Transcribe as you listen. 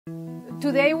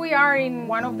Today we are in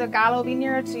one of the Gallo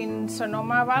vineyards in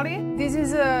Sonoma Valley. This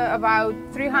is about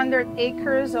 300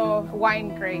 acres of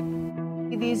wine grape.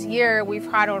 This year we've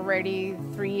had already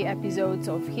 3 episodes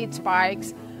of heat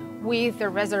spikes with the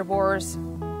reservoirs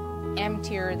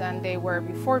emptier than they were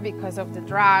before because of the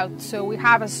drought. So we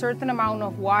have a certain amount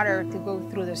of water to go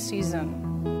through the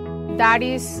season. That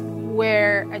is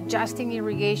where adjusting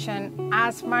irrigation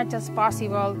as much as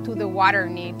possible to the water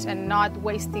needs and not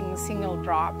wasting a single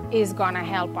drop is going to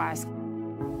help us.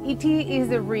 ET is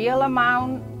the real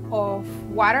amount of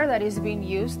water that is being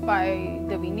used by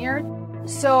the vineyard.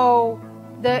 So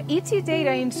the ET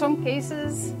data in some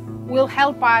cases will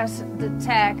help us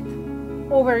detect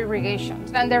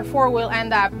over-irrigation and therefore we'll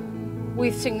end up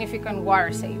with significant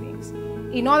water savings.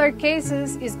 In other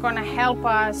cases, it's going to help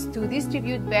us to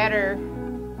distribute better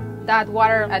that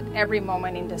water at every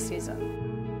moment in the season.